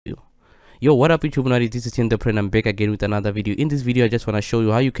Yo, what up YouTube nerds, this is Chinda and I'm back again with another video. In this video I just want to show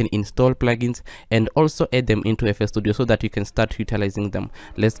you how you can install plugins and also add them into FL Studio so that you can start utilizing them.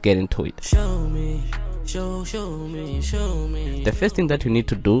 Let's get into it. Show me. The first thing that you need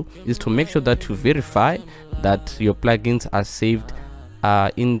to do is to make sure that you verify that your plugins are saved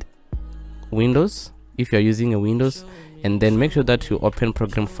in Windows if you're using a Windows, and then make sure that you open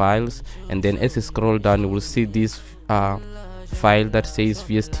program files, and then as you scroll down you will see this file that says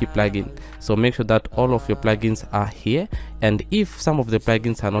VST plugin. So make sure that all of your plugins are here, and if some of the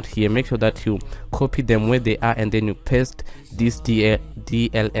plugins are not here, make sure that you copy them where they are and then you paste this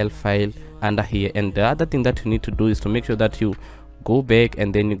DLL file under here. And the other thing that you need to do is to make sure that you go back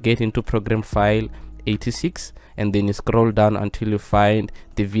and then you get into program file 86 and then you scroll down until you find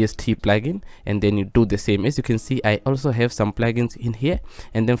the VST plugin, and then you do the same. As you can see, I also have some plugins in here,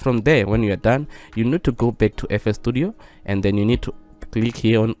 and then from there, when you are done, you need to go back to FL Studio, and then you need to click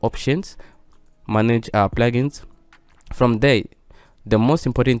here on options, manage plugins. From there, the most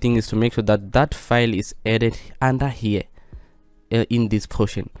important thing is to make sure that that file is added under here in this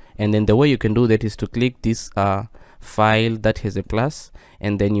portion. And then the way you can do that is to click this file that has a plus,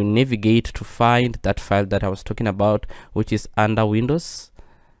 and then you navigate to find that file that I was talking about, which is under Windows.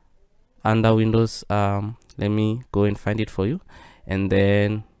 Let me go and find it for you, and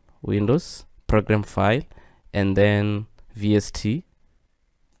then Windows program file, and then VST.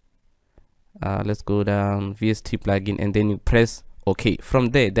 Let's go down, VST plugin, and then you press OK.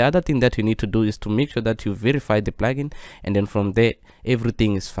 From there, the other thing that you need to do is to make sure that you verify the plugin, and then from there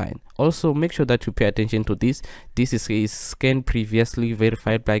everything is fine. Also make sure that you pay attention to this. This is scan previously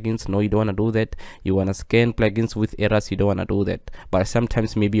verified plugins. No, you don't want to do that. You want to scan plugins with errors. You don't want to do that, but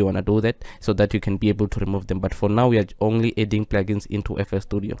sometimes maybe you want to do that so that you can be able to remove them. But for now we are only adding plugins into FL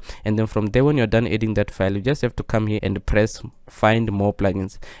Studio, and then from there, when you're done adding that file, you just have to come here and press find more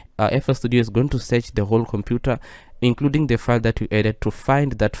plugins. FL Studio is going to search the whole computer, including the file that you added, to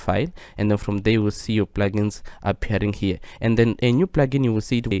find that file, and then from there you will see your plugins appearing here. And then a new plugin, you will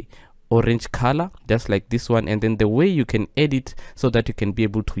see the orange color just like this one. And then the way you can edit so that you can be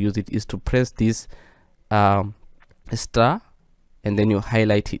able to use it is to press this star and then you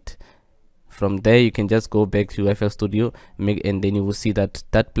highlight it. From there you can just go back to FL Studio, and then you will see that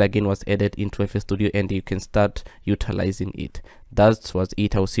that plugin was added into FL Studio and you can start utilizing it. That was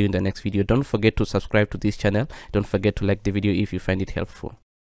it. I will see you in the next video. Don't forget to subscribe to this channel. Don't forget to like the video if you find it helpful.